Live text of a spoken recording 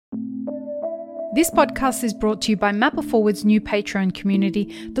This podcast is brought to you by Mapper Forward's new Patreon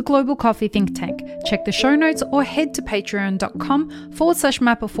community, the Global Coffee Think Tank. Check the show notes or head to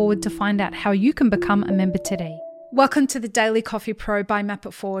patreon.com/Mapper Forward to find out how you can become a member today. Welcome to the Daily Coffee Pro by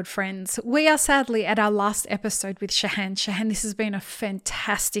Mapper Forward, friends. We are sadly at our last episode with Chahan. Chahan, this has been a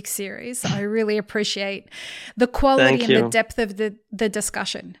fantastic series. I really appreciate the quality and the depth of the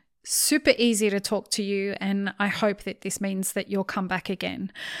discussion. Super easy to talk to you, and I hope that this means that you'll come back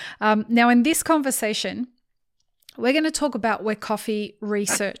again. Now, in this conversation, we're going to talk about where coffee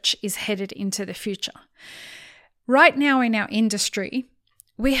research is headed into the future. Right now in our industry,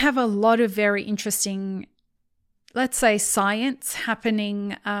 we have a lot of very interesting, let's say, science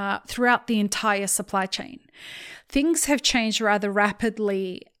happening throughout the entire supply chain. Things have changed rather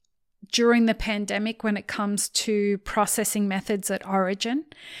rapidly during the pandemic when it comes to processing methods at origin.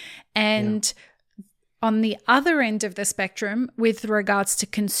 And on the other end of the spectrum, with regards to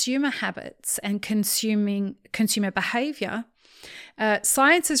consumer habits and consumer behavior,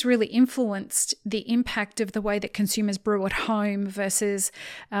 science has really influenced the impact of the way that consumers brew at home versus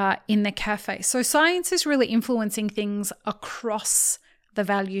in the cafe. So science is really influencing things across the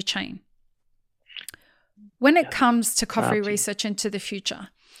value chain. When it comes to coffee research into the future,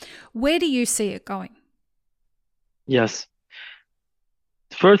 where do you see it going? Yes.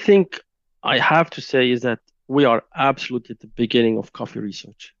 The first thing I have to say is that we are absolutely at the beginning of coffee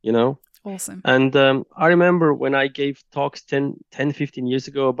research, Awesome. And I remember when I gave talks 10, 15 years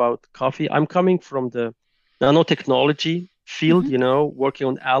ago about coffee, I'm coming from the nanotechnology field, working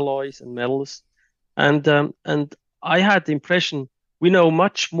on alloys and metals. And I had the impression we know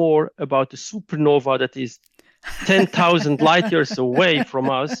much more about the supernova that is 10,000 light years away from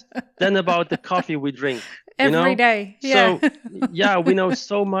us than about the coffee we drink. Every day. Yeah. So, we know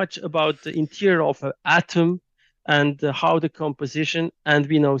so much about the interior of an atom and how the composition, and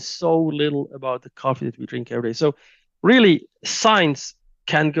we know so little about the coffee that we drink every day. So really, science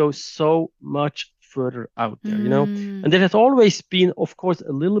can go so much further out there, And there has always been, of course,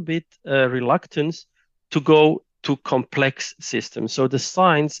 a little bit reluctance to go to complex systems. So the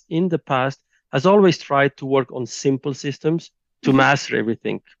science in the past has always tried to work on simple systems to master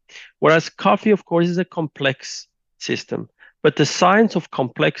everything. Whereas coffee, of course, is a complex system. But the science of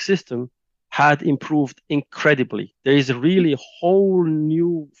complex system had improved incredibly. There is really a whole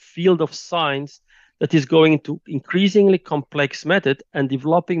new field of science that is going into increasingly complex method and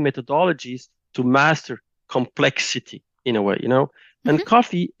developing methodologies to master complexity in a way, And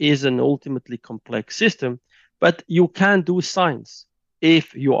coffee is an ultimately complex system, but you can do science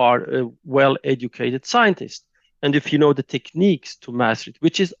if you are a well-educated scientist. And if you know the techniques to master it,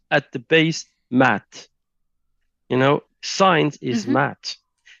 which is at the base math. Science is math.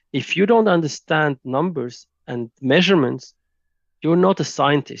 If you don't understand numbers and measurements, you're not a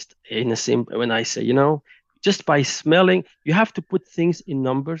scientist when I say, just by smelling, you have to put things in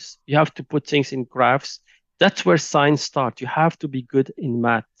numbers. You have to put things in graphs. That's where science starts. You have to be good in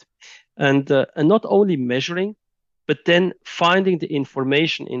math. And not only measuring, but then finding the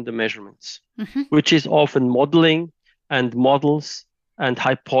information in the measurements, which is often modeling and models and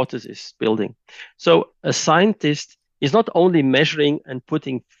hypothesis building. So a scientist is not only measuring and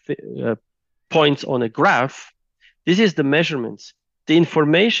putting points on a graph. This is the measurements. The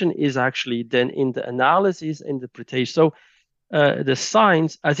information is actually then in the analysis and interpretation. So the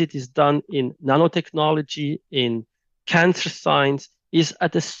science, as it is done in nanotechnology, in cancer science, is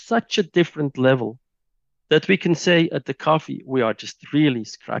at such a different level that we can say at the coffee, we are just really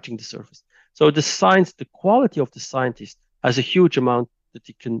scratching the surface. So the science, the quality of the scientist has a huge amount that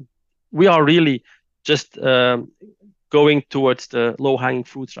we are really just going towards the low-hanging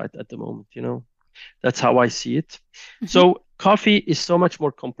fruits right at the moment, That's how I see it. So coffee is so much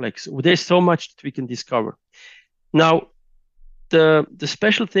more complex. There's so much that we can discover. Now, the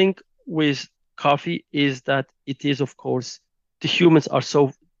special thing with coffee is that it is, of course, the humans are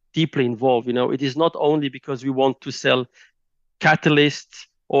so deeply involved. It is not only because we want to sell catalysts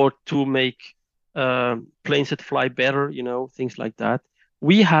or to make planes that fly better, things like that.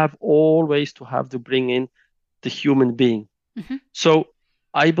 We have always to have to bring in the human being. So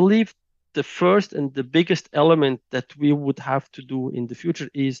I believe the first and the biggest element that we would have to do in the future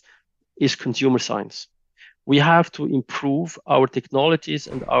is consumer science. We have to improve our technologies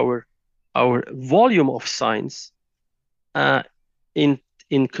and our volume of science in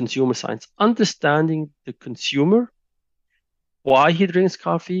consumer science, understanding the consumer, why he drinks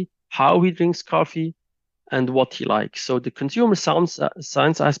coffee, how he drinks coffee, and what he likes. So the consumer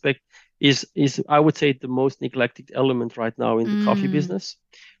science aspect is I would say the most neglected element right now in the coffee business,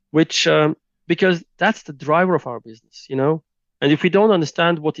 which because that's the driver of our business. And if we don't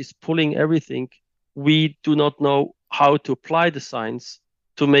understand what is pulling everything, we do not know how to apply the science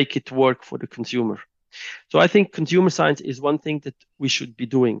to make it work for the consumer. So I think consumer science is one thing that we should be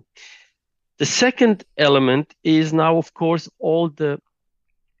doing. The second element is now, of course, all the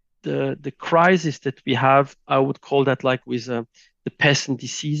crisis that we have. I would call that like with the pests and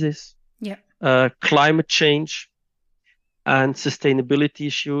diseases, climate change, and sustainability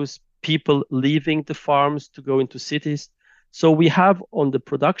issues, people leaving the farms to go into cities. So we have on the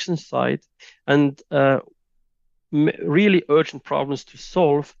production side and really urgent problems to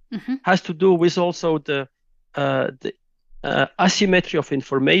solve has to do with also the asymmetry of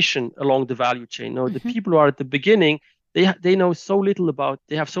information along the value chain. Now, the people who are at the beginning, they know so little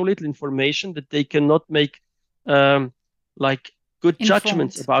they have so little information that they cannot make like good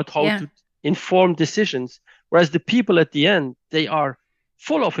judgments about how to inform decisions. Whereas the people at the end, they are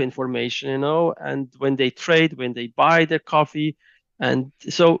full of information, and when they trade, when they buy their coffee. And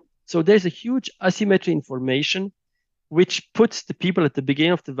so there's a huge asymmetry information, which puts the people at the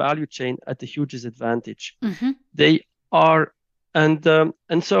beginning of the value chain at a huge disadvantage. They are, and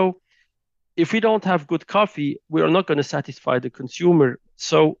so if we don't have good coffee, we are not going to satisfy the consumer.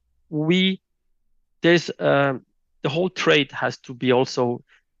 So there's the whole trade has to be also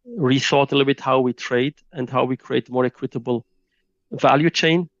rethought a little bit, how we trade and how we create more equitable value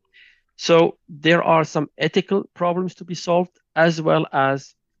chain. So there are some ethical problems to be solved, as well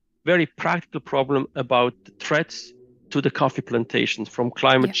as very practical problem about the threats to the coffee plantations, from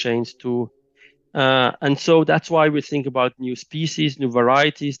climate change to, and so that's why we think about new species, new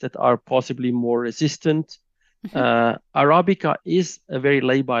varieties that are possibly more resistant. Arabica is a very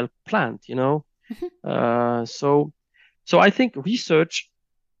labile plant, so I think research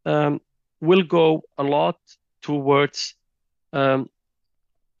will go a lot towards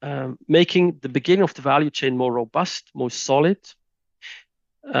making the beginning of the value chain more robust, more solid,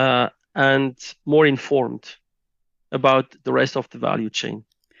 and more informed about the rest of the value chain.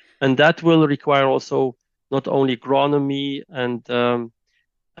 And that will require also not only agronomy and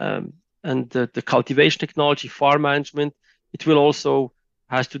the cultivation technology, farm management. It will also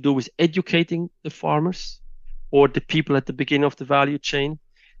has to do with educating the farmers or the people at the beginning of the value chain.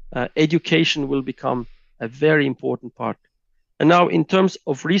 Education will become a very important part. And now, in terms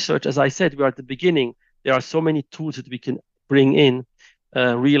of research, as I said, we are at the beginning. There are so many tools that we can bring in,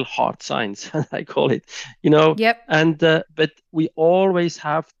 real hard science, I call it, And but we always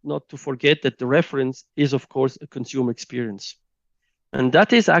have not to forget that the reference is, of course, a consumer experience, and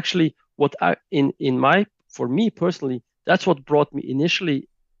that is actually what for me personally, that's what brought me initially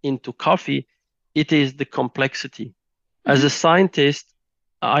into coffee. It is the complexity. As a scientist,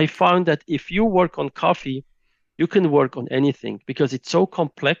 I found that if you work on coffee, you can work on anything because it's so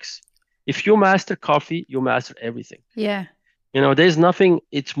complex. If you master coffee, you master everything. Yeah. There's nothing,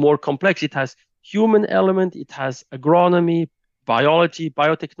 it's more complex. It has human element, it has agronomy, biology,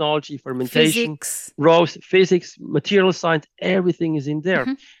 biotechnology, fermentation, physics, material science, everything is in there.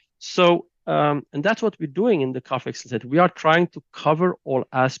 So, and that's what we're doing in the Coffee Excellence. We are trying to cover all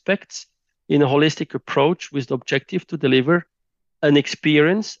aspects in a holistic approach with the objective to deliver an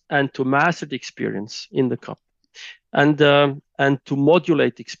experience and to master the experience in the cup, and to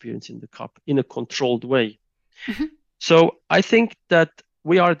modulate the experience in the cup in a controlled way. So I think that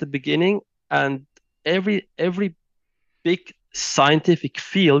we are at the beginning, and every big scientific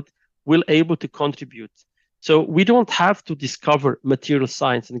field will able to contribute. So we don't have to discover material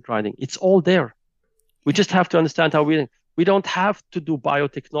science and grinding. It's all there. We just have to understand how we don't have to do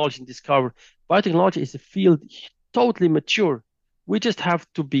biotechnology and discover. Biotechnology is a field totally mature. We just have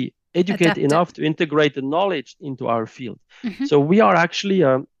to be educated enough to integrate the knowledge into our field. So we are actually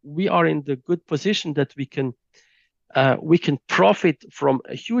we are in the good position that we can profit from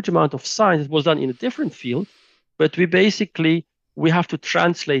a huge amount of science that was done in a different field, but we have to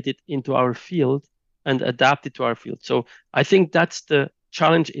translate it into our field and adapt it to our field. So I think that's the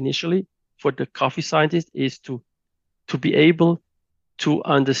challenge initially for the coffee scientist, is to be able to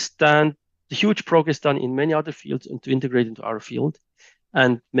understand the huge progress done in many other fields and to integrate into our field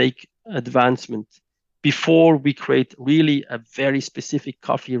and make advancement before we create really a very specific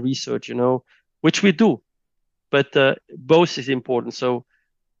coffee research, which we do. But both is important. So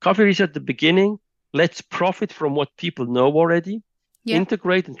coffee research at the beginning, let's profit from what people know already,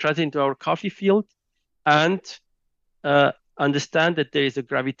 integrate and translate into our coffee field, and understand that there is a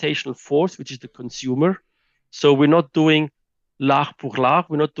gravitational force, which is the consumer. So we're not doing l'art pour l'art.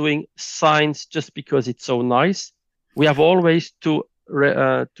 We're not doing science just because it's so nice. We have always to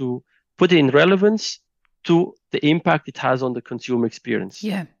put it in relevance to the impact it has on the consumer experience.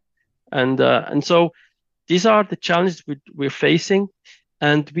 Yeah. And so these are the challenges we're facing,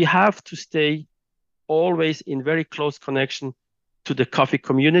 and we have to stay always in very close connection to the coffee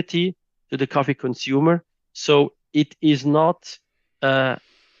community, to the coffee consumer. So it is not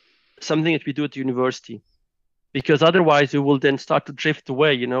something that we do at the university, because otherwise we will then start to drift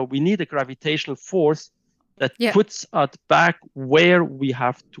away. We need a gravitational force that puts us back where we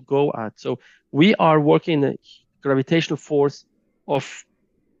have to go at. So we are working in a gravitational force of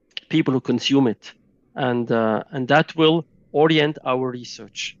people who consume it, and that will orient our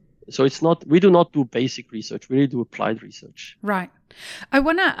research. So we do not do basic research, we really do applied research. Right. I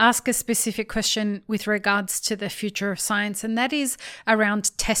want to ask a specific question with regards to the future of science, and that is around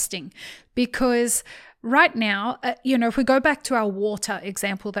testing. Because right now, if we go back to our water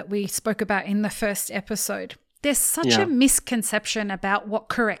example that we spoke about in the first episode, there's such a misconception about what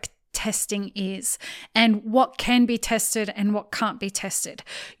correct testing is and what can be tested and what can't be tested.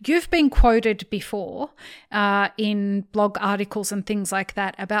 You've been quoted before in blog articles and things like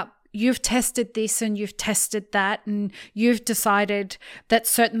that about you've tested this and you've tested that and you've decided that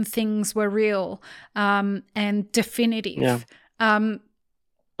certain things were real and definitive. Yeah.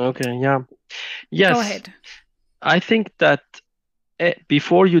 Okay, yeah. Yes. Go ahead. I think that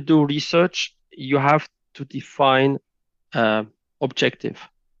before you do research, you have to define objective.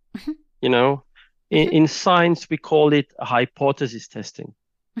 Mm-hmm. In science, we call it a hypothesis testing.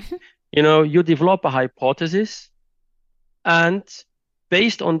 Mm-hmm. You develop a hypothesis, and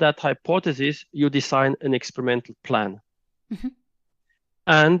based on that hypothesis, you design an experimental plan. Mm-hmm.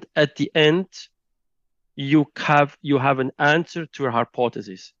 And at the end, you have an answer to your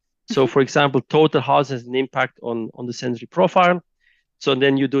hypothesis. So, for example, total hardness has an impact on the sensory profile. So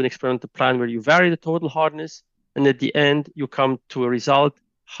then you do an experimental plan where you vary the total hardness, and at the end, you come to a result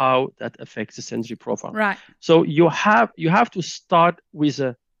how that affects the sensory profile. Right. So you have to start with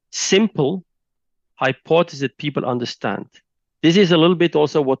a simple hypothesis that people understand. This is a little bit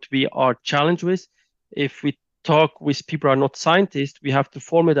also what we are challenged with. If we talk with people who are not scientists, we have to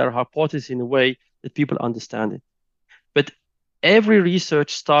formulate our hypothesis in a way that people understand it. But every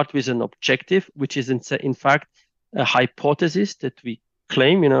research starts with an objective, which is in fact a hypothesis that we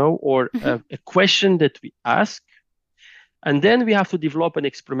claim, or a question that we ask. And then we have to develop an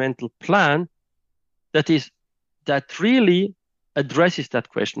experimental plan that really addresses that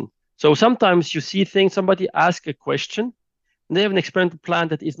question. So sometimes you see things, somebody asks a question, and they have an experimental plan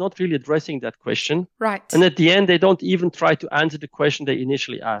that is not really addressing that question. Right. And at the end, they don't even try to answer the question they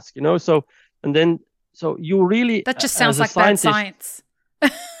initially asked, So you really... That just sounds like bad science.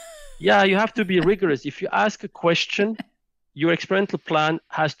 Yeah, you have to be rigorous. If you ask a question, your experimental plan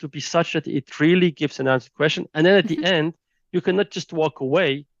has to be such that it really gives an answer to the question. And then at the end, you cannot just walk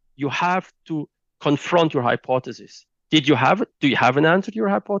away. You have to confront your hypothesis. Do you have an answer to your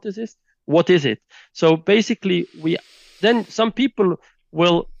hypothesis? What is it? So basically, then some people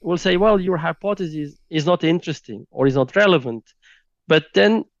will say, well, your hypothesis is not interesting or is not relevant. But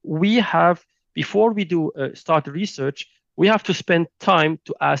then before we do start research, we have to spend time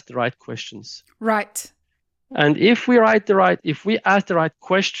to ask the right questions. Right. And if we ask the right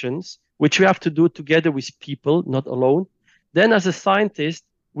questions, which we have to do together with people, not alone, then as a scientist,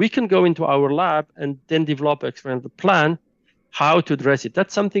 we can go into our lab and then develop an experimental plan how to address it.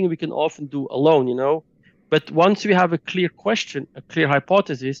 That's something we can often do alone, But once we have a clear question, a clear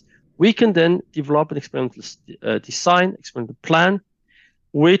hypothesis, we can then develop an experimental design, experimental plan,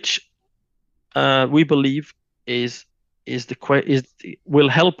 which we believe will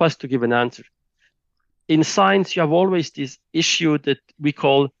help us to give an answer. In science, you have always this issue that we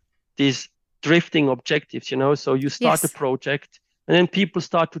call these drifting objectives, So you start a project, and then people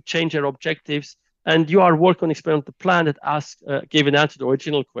start to change their objectives, and you are working on experimental plan that gave an answer to the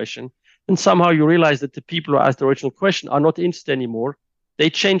original question, and somehow you realize that the people who asked the original question are not interested anymore. They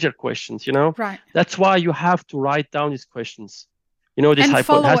change their questions, Right. That's why you have to write down these questions. This and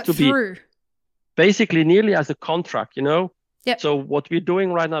follow has it to through. Be basically nearly as a contract, Yep. So what we're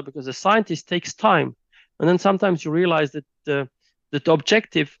doing right now, because a scientist takes time, and then sometimes you realize that the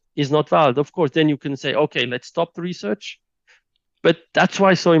objective is not valid. Of course, then you can say, okay, let's stop the research. But that's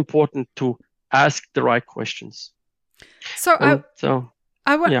why it's so important to ask the right questions. I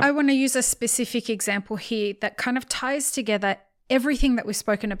want to use a specific example here that kind of ties together everything that we've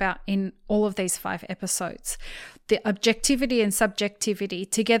spoken about in all of these 5 episodes. The objectivity and subjectivity,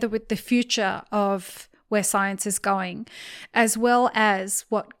 together with the future of where science is going, as well as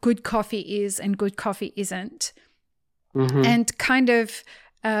what good coffee is and good coffee isn't. Mm-hmm. And kind of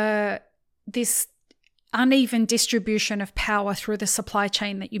this uneven distribution of power through the supply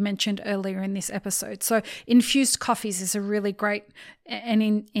chain that you mentioned earlier in this episode. So infused coffees is a really great, and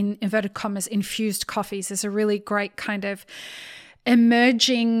in inverted commas, infused coffees is a really great kind of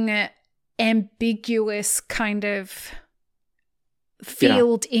emerging, ambiguous kind of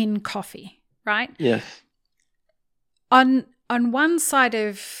field in coffee, right? Yes. On one side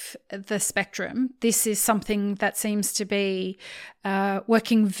of the spectrum, this is something that seems to be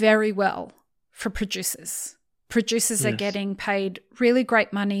working very well for producers. Producers are getting paid really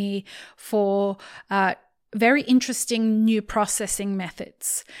great money for very interesting new processing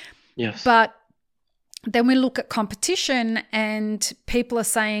methods. Yes. But then we look at competition, and people are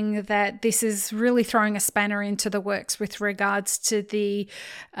saying that this is really throwing a spanner into the works with regards to the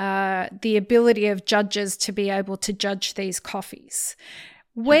ability of judges to be able to judge these coffees.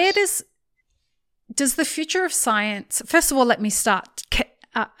 Where does the future of science? First of all, let me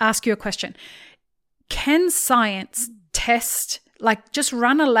ask you a question. Can science test, like just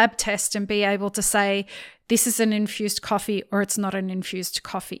run a lab test and be able to say this is an infused coffee or it's not an infused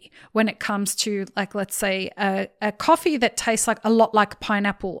coffee when it comes to, like, let's say a coffee that tastes like a lot like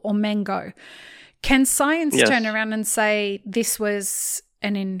pineapple or mango? Can science turn around and say this was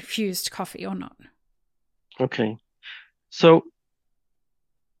an infused coffee or not? Okay. So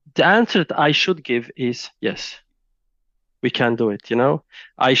the answer that I should give is yes, we can do it.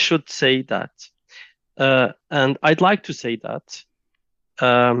 I should say that. And I'd like to say that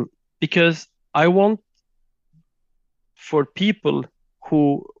because I want for people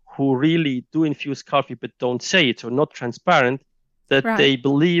who really do infuse coffee but don't say it or not transparent, that they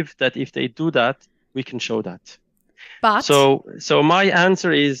believe that if they do that, we can show that. But so my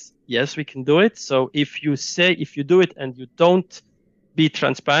answer is yes, we can do it. So if you do it and you don't be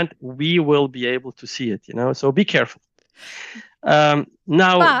transparent, we will be able to see it. So be careful. Now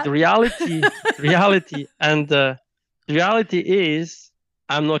the reality is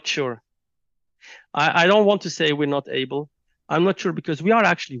I'm not sure. I don't want to say we're not able. I'm not sure because we are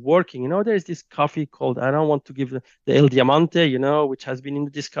actually working. There's this coffee called, I don't want to give the El Diamante, which has been in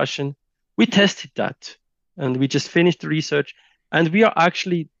the discussion. We tested that and we just finished the research, and we are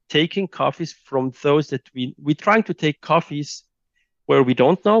actually taking coffees from those that we're trying to take coffees where we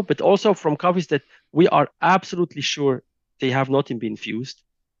don't know, but also from coffees that we are absolutely sure they have not been infused,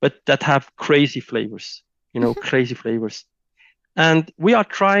 but that have crazy flavors, crazy flavors. And we are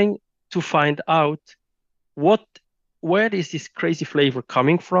trying to find out where is this crazy flavor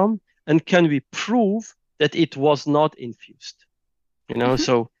coming from, and can we prove that it was not infused?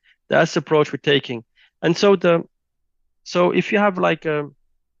 So that's the approach we're taking. And so if you have like a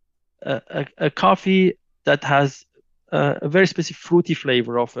coffee that has a very specific fruity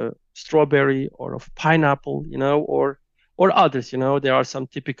flavor of a strawberry or of pineapple, or others, there are some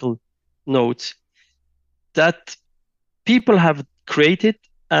typical notes that people have created,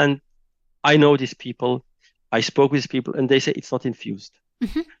 and I know these people, I spoke with these people, and they say it's not infused.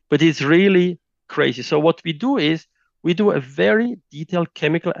 But it's really crazy. So what we do is we do a very detailed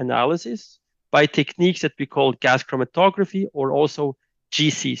chemical analysis by techniques that we call gas chromatography, or also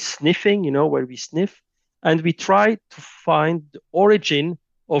GC sniffing, where we sniff, and we try to find the origin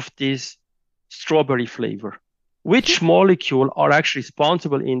of this strawberry flavor. Which molecule are actually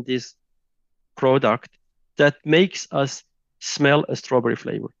responsible in this product that makes us smell a strawberry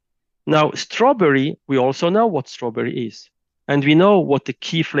flavor? Now, strawberry, we also know what strawberry is, and we know what the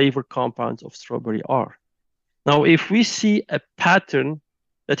key flavor compounds of strawberry are. Now, if we see a pattern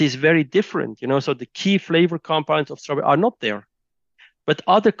that is very different, so the key flavor compounds of strawberry are not there, but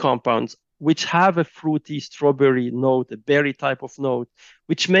other compounds which have a fruity strawberry note, a berry type of note,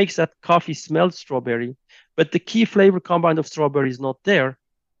 which makes that coffee smell strawberry, but the key flavor compound of strawberry is not there,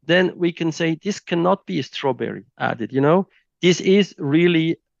 then we can say this cannot be a strawberry added. This is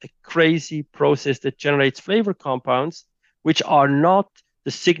really a crazy process that generates flavor compounds which are not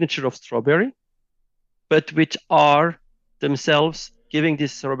the signature of strawberry, but which are themselves giving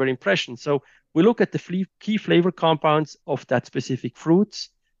this strawberry impression. So we look at the key flavor compounds of that specific fruits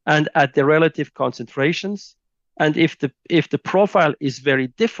and at the relative concentrations. And if the profile is very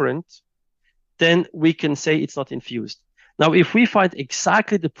different, then we can say it's not infused. Now, if we find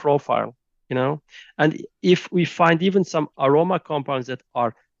exactly the profile, and if we find even some aroma compounds that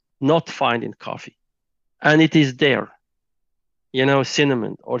are not found in coffee, and it is there,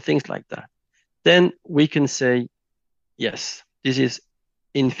 cinnamon or things like that, then we can say, yes, this is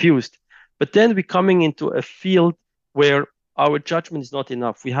infused. But then we're coming into a field where our judgment is not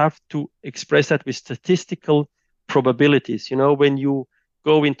enough. We have to express that with statistical probabilities. When you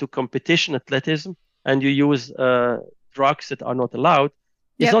go into competition athleticism and you use drugs that are not allowed,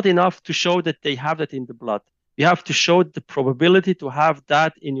 It's not enough to show that they have that in the blood. You have to show the probability to have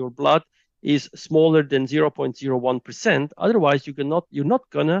that in your blood is smaller than 0.01%. Otherwise, you're not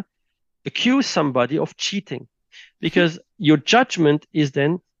gonna accuse somebody of cheating, because your judgment is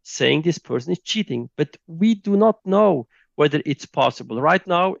then saying this person is cheating. But we do not know whether it's possible right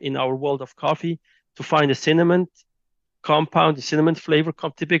now in our world of coffee to find a cinnamon compound, a cinnamon flavor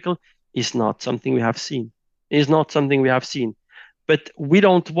typical, is not something we have seen. Is not something we have seen. But we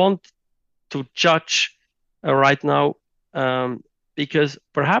don't want to judge right now, because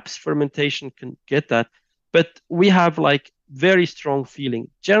perhaps fermentation can get that. But we have like very strong feeling.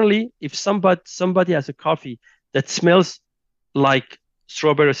 Generally, if somebody has a coffee that smells like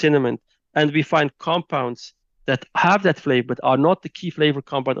strawberry or cinnamon, and we find compounds that have that flavor but are not the key flavor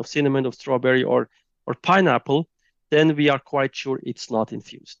compound of cinnamon, of strawberry, or pineapple, then we are quite sure it's not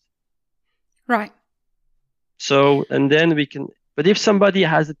infused. Right. So, and then we can, but if somebody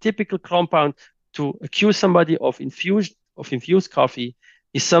has a typical compound, to accuse somebody of infused coffee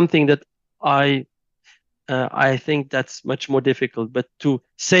is something that I think that's much more difficult. But to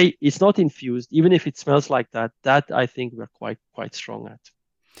say it's not infused, even if it smells like that I think we're quite strong at.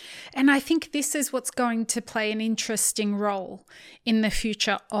 And I think this is what's going to play an interesting role in the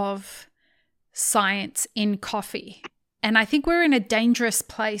future of science in coffee. And I think we're in a dangerous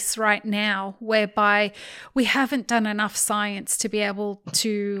place right now whereby we haven't done enough science to be able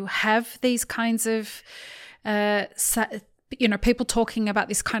to have these kinds of, people talking about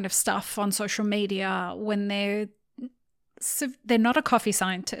this kind of stuff on social media when they're not a coffee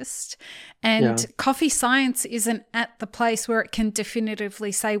scientist. And coffee science isn't at the place where it can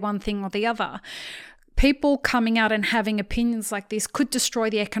definitively say one thing or the other. People coming out and having opinions like this could destroy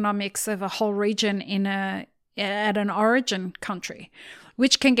the economics of a whole region at an origin country,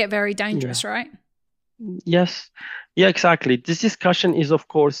 which can get very dangerous, right? Yes. Yeah, exactly. This discussion is, of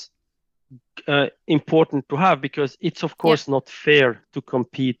course, important to have, because it's, of course, not fair to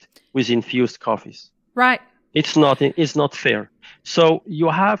compete with infused coffees. Right. It's not fair. So you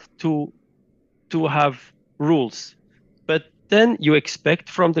have to have rules, but then you expect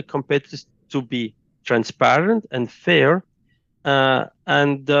from the competitors to be transparent and fair,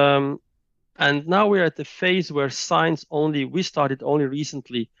 and now we're at the phase where we started only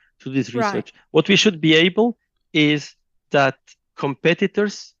recently to this research. Right. What we should be able is that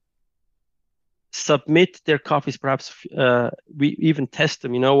competitors submit their coffees, perhaps we even test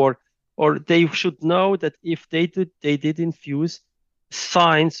them, or they should know that if they did infuse,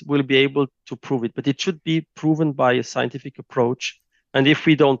 science will be able to prove it. But it should be proven by a scientific approach. And if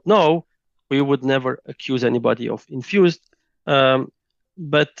we don't know, we would never accuse anybody of infused.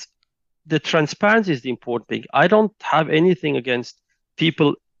 But the transparency is the important thing. I don't have anything against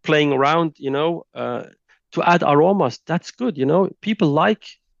people playing around, to add aromas. That's good, People like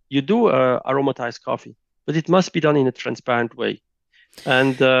you do aromatized coffee, but it must be done in a transparent way.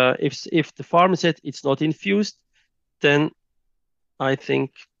 And if the farmer said it's not infused, then I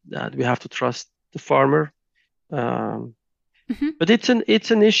think that we have to trust the farmer. But it's an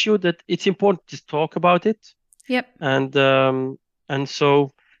issue that it's important to talk about it. Yep. And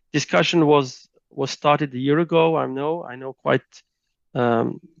so discussion was started a year ago. I know quite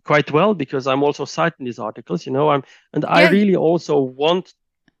well, because I'm also citing these articles. I really also want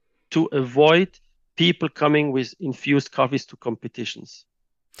to avoid people coming with infused coffees to competitions.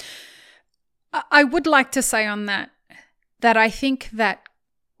 I would like to say on that I think that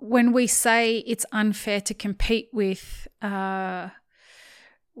when we say it's unfair to compete with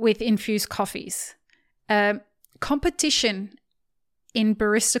infused coffees, competition in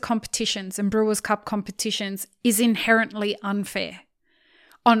barista competitions and Brewers Cup competitions is inherently unfair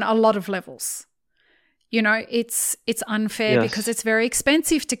on a lot of levels. It's unfair because it's very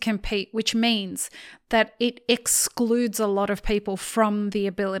expensive to compete, which means that it excludes a lot of people from the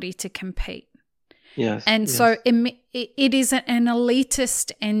ability to compete. Yes. And so it is an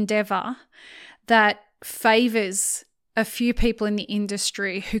elitist endeavor that favors a few people in the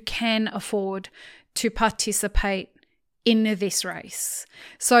industry who can afford to participate in this race.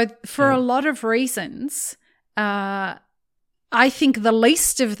 So for a lot of reasons, I think the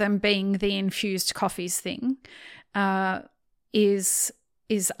least of them being the infused coffees thing is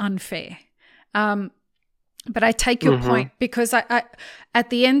unfair. But I take your point, because I at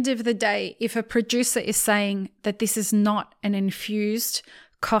the end of the day, if a producer is saying that this is not an infused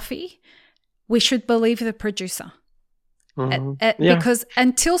coffee, we should believe the producer. Because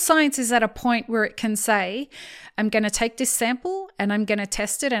until science is at a point where it can say, I'm going to take this sample and I'm going to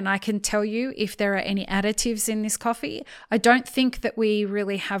test it and I can tell you if there are any additives in this coffee, I don't think that we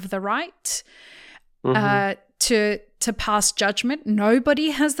really have the right to pass judgment. Nobody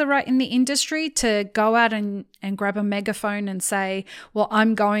has the right in the industry to go out and grab a megaphone and say, well,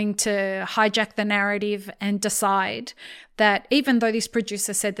 I'm going to hijack the narrative and decide that even though this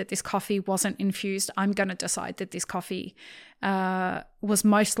producer said that this coffee wasn't infused, I'm going to decide that this coffee was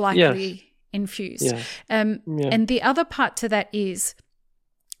most likely infused. Yes. And the other part to that is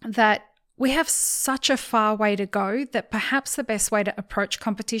that we have such a far way to go that perhaps the best way to approach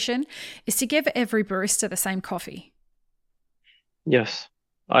competition is to give every barista the same coffee. Yes,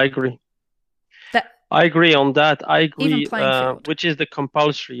 I agree. I agree on that. I agree, which is the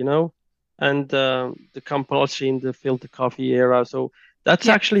compulsory, and the compulsory in the filter coffee era. So that's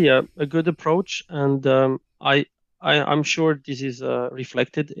actually a good approach. And I'm sure this is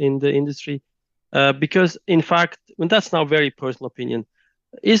reflected in the industry because, in fact, and that's now very personal opinion,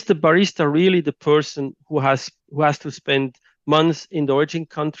 is the barista really the person who has to spend months in the origin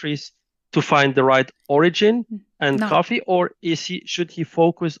countries to find the right origin and coffee, or should he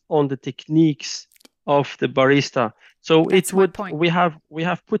focus on the techniques of the barista? So we have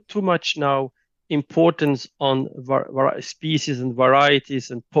put too much now importance on species and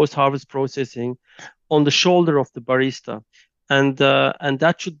varieties and post-harvest processing on the shoulder of the barista, and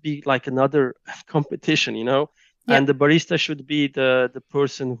that should be like another competition, And the barista should be the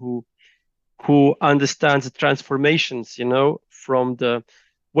person who understands the transformations, from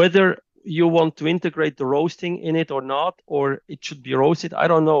whether you want to integrate the roasting in it or not, or it should be roasted. I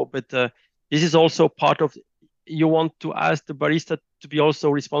don't know, but this is also part of. You want to ask the barista to be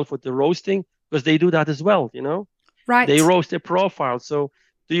also responsible for the roasting because they do that as well, Right. They roast their profile. So,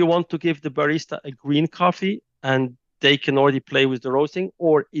 do you want to give the barista a green coffee and they can already play with the roasting,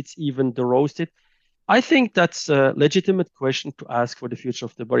 or it's even the roasted? I think that's a legitimate question to ask for the future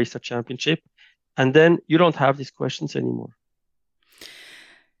of the Barista Championship. And then you don't have these questions anymore.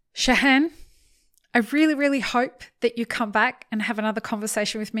 Chahan, I really, really hope that you come back and have another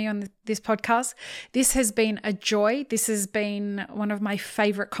conversation with me on this podcast. This has been a joy. This has been one of my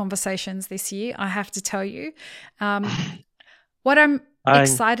favorite conversations this year, I have to tell you. What I'm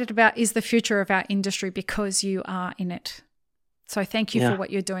excited about is the future of our industry because you are in it. So thank you for what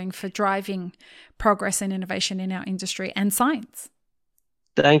you're doing for driving progress and innovation in our industry and science.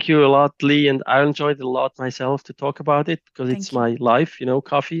 Thank you a lot, Lee. And I enjoyed it a lot myself to talk about it because it's my life,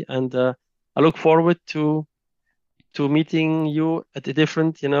 coffee. And I look forward to meeting you at a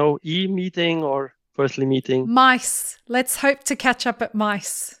different, e-meeting or firstly meeting. MICE. Let's hope to catch up at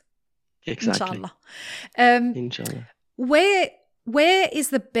MICE. Exactly. Inshallah. Inshallah. Where is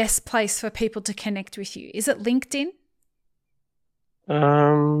the best place for people to connect with you? Is it LinkedIn?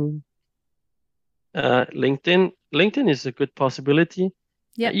 LinkedIn is a good possibility.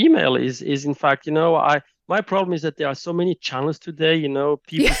 Yeah. Email is in fact, my problem is that there are so many channels today,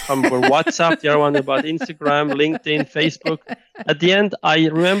 people come for WhatsApp, the other one about Instagram, LinkedIn, Facebook. At the end, I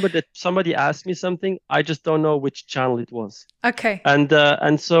remember that somebody asked me something. I just don't know which channel it was. Okay. And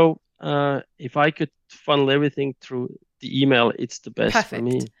so if I could funnel everything through the email, it's the best for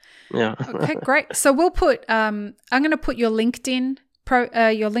me. Yeah. Okay, great. So we'll put, I'm going to put your LinkedIn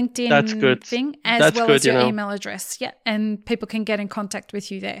That's good. thing as well as your email address. Yeah. And people can get in contact with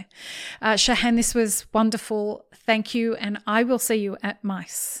you there. Chahan, this was wonderful. Thank you. And I will see you at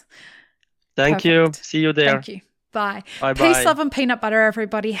MICE. Thank you. See you there. Thank you. Bye. Bye. Peace, love, and peanut butter,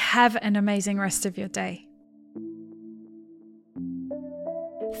 everybody. Have an amazing rest of your day.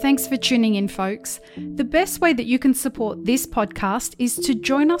 Thanks for tuning in, folks. The best way that you can support this podcast is to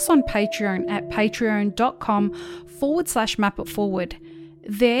join us on Patreon at patreon.com/mapitforward.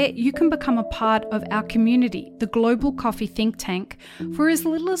 There, you can become a part of our community, the Global Coffee Think Tank, for as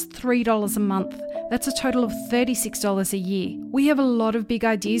little as $3 a month. That's a total of $36 a year. We have a lot of big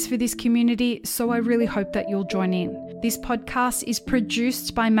ideas for this community, so I really hope that you'll join in. This podcast is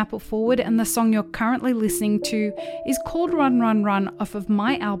produced by Map It Forward, and the song you're currently listening to is called Run, Run, Run off of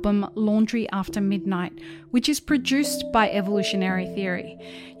my album Laundry After Midnight, which is produced by Evolutionary Theory.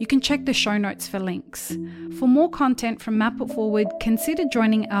 You can check the show notes for links. For more content from Map It Forward, consider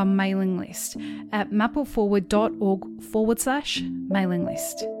joining our mailing list at mapitforward.org/mailing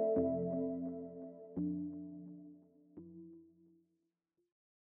list.